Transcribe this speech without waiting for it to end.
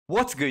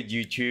What's good,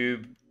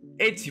 YouTube?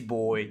 It's your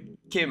boy,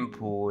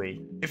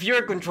 Kimpoy. If you're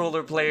a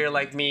controller player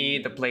like me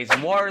that plays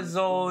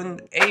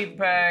Warzone,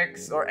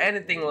 Apex, or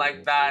anything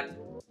like that,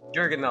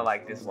 you're gonna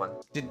like this one.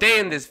 Today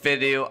in this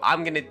video,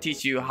 I'm gonna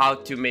teach you how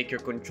to make your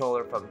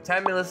controller from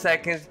 10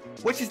 milliseconds,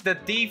 which is the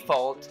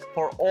default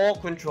for all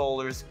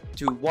controllers,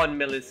 to 1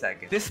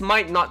 millisecond. This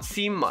might not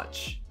seem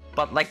much,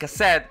 but like I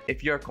said,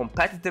 if you're a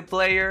competitive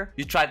player,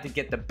 you try to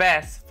get the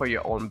best for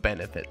your own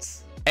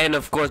benefits. And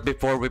of course,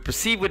 before we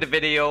proceed with the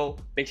video,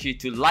 make sure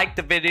to like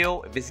the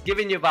video if it's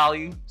giving you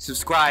value,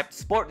 subscribe,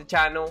 support the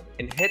channel,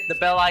 and hit the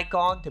bell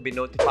icon to be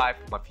notified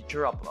for my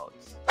future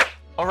uploads.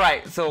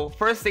 Alright, so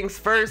first things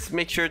first,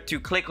 make sure to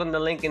click on the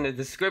link in the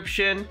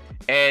description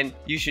and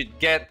you should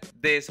get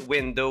this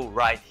window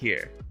right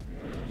here.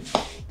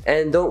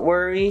 And don't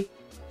worry,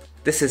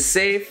 this is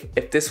safe.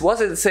 If this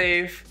wasn't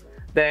safe,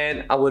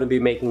 then I wouldn't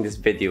be making this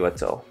video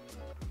at all.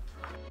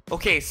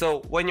 Okay,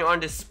 so when you're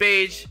on this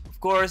page, of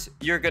course,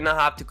 you're gonna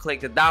have to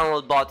click the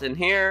download button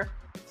here.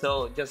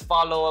 So just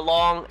follow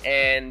along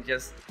and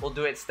we'll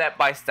do it step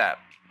by step.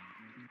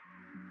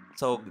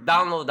 So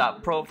download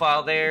that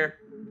profile there.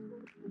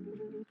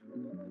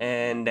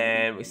 And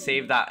then we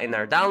save that in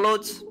our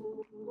downloads.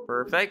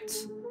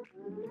 Perfect.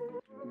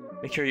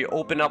 Make sure you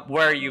open up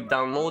where you've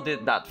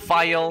downloaded that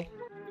file.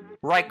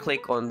 Right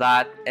click on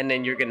that and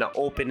then you're gonna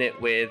open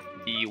it with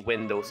the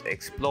Windows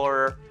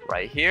Explorer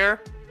right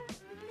here.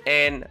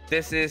 And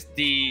this is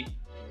the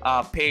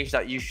page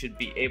that you should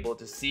be able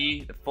to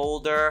see, the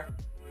folder.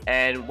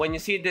 And when you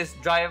see this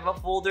driver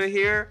folder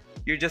here,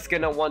 you're just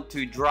gonna want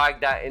to drag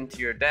that into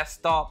your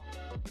desktop.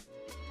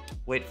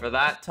 Wait for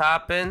that to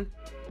happen,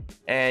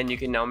 and you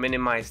can now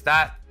minimize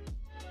that.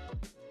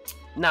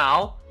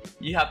 Now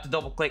you have to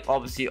double click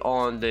obviously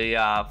on the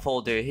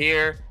folder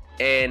here,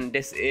 and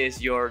this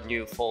is your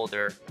new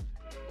folder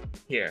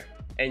here,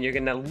 and you're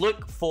gonna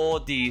look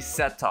for the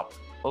setup.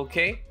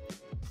 Okay,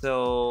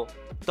 so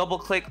double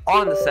click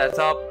on the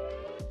setup,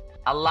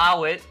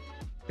 allow it,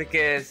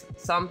 because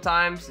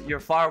sometimes your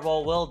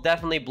firewall will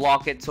definitely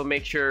block it, so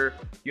make sure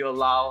you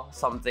allow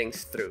some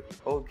things through.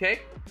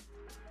 Okay,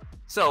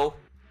 so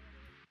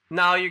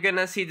now you're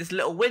gonna see this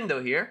little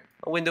window here,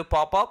 a window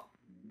pop up.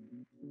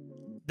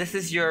 This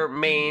is your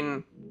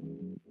main,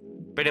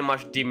 pretty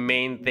much the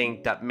main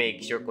thing that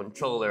makes your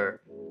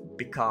controller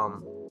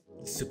become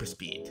super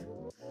speed.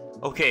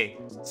 Okay,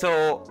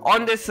 so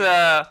on this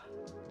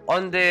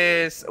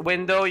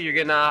window, you're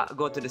gonna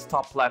go to this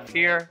top left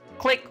here,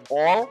 click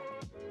all,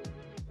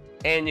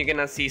 and you're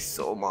gonna see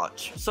so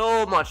much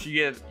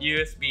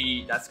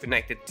USB that's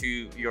connected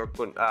to your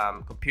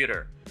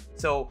computer.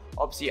 So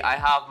obviously I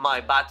have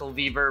my Battle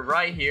Weaver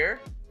right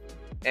here,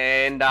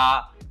 and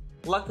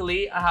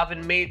luckily I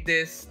haven't made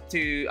this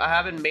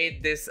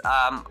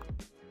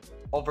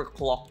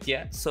overclocked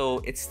yet, so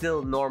it's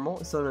still normal,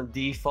 it's on a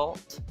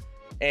default.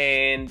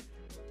 And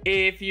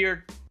if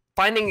you're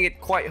finding it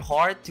quite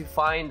hard to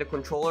find the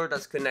controller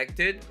that's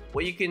connected,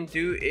 what you can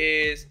do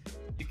is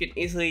you can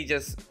easily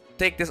just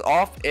take this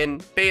off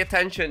and pay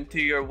attention to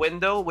your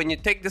window when you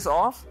take this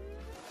off.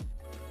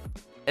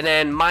 And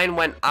then mine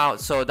went out,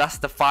 so that's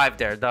the 5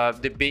 there,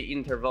 the beat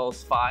interval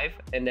is 5,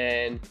 and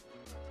then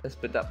let's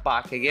put that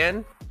back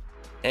again,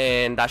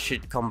 and that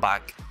should come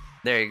back.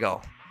 There you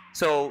go.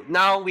 So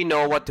now we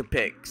know what to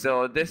pick.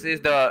 So this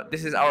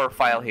is our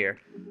file here,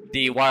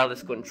 the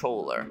wireless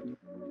controller.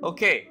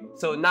 Okay,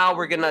 so now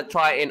we're gonna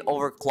try and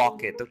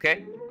overclock it.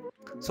 Okay,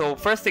 so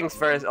first things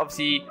first,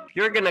 obviously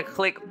you're gonna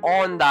click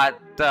on that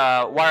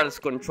wireless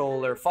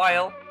controller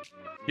file.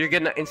 You're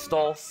gonna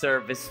install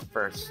service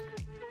first.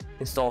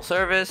 Install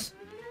service,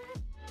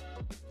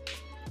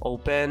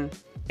 open,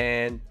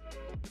 and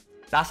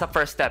that's the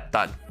first step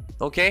done.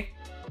 Okay,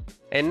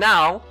 and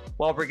now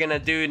what we're gonna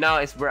do now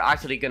is we're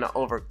actually gonna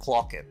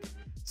overclock it.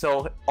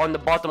 So on the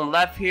bottom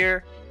left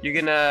here, you're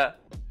gonna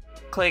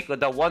click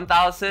the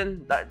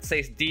 1000 that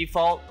says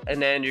default,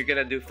 and then you're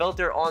gonna do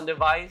filter on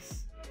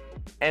device,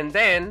 and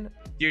then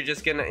you're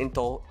just gonna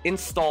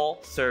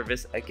install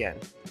service again.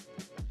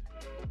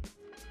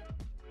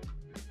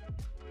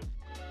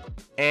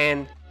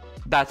 And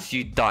that's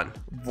you done.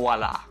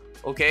 Voila.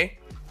 Okay,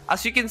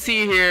 as you can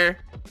see here,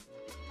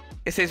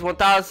 it says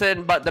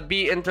 1000, but the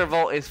B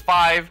interval is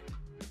 5.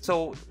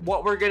 So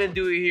what we're gonna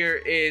do here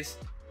is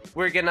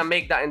we're gonna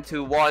make that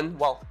into 1.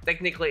 Well,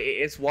 technically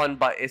it is 1,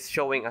 but it's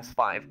showing as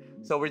 5.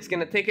 So we're just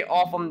gonna take it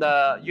off from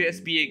the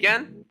USB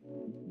again,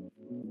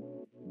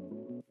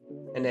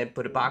 and then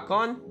put it back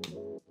on.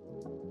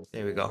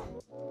 There we go.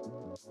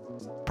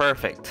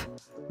 Perfect.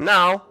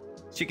 Now,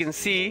 as you can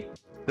see,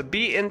 the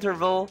B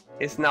interval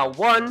is now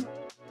 1,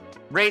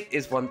 rate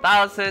is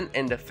 1000,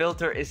 and the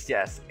filter is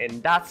yes,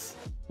 and that's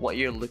what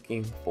you're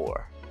looking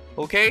for.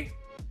 Okay,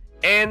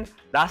 and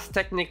that's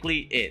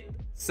technically it.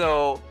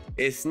 So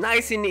it's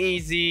nice and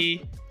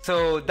easy.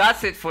 So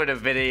that's it for the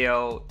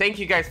video. Thank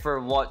you guys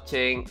for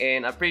watching,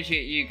 and I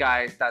appreciate you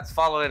guys that's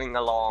following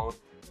along.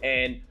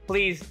 And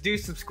please do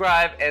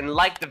subscribe and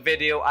like the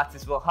video, as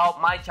this will help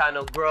my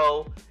channel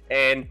grow,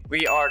 and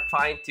we are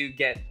trying to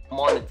get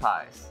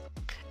monetized.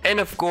 And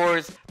of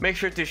course, make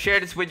sure to share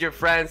this with your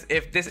friends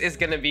if this is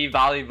gonna be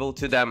valuable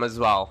to them as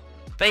well.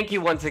 Thank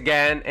you once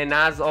again, and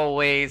as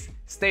always,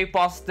 stay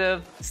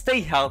positive,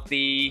 stay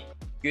healthy,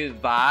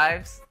 good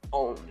vibes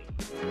only.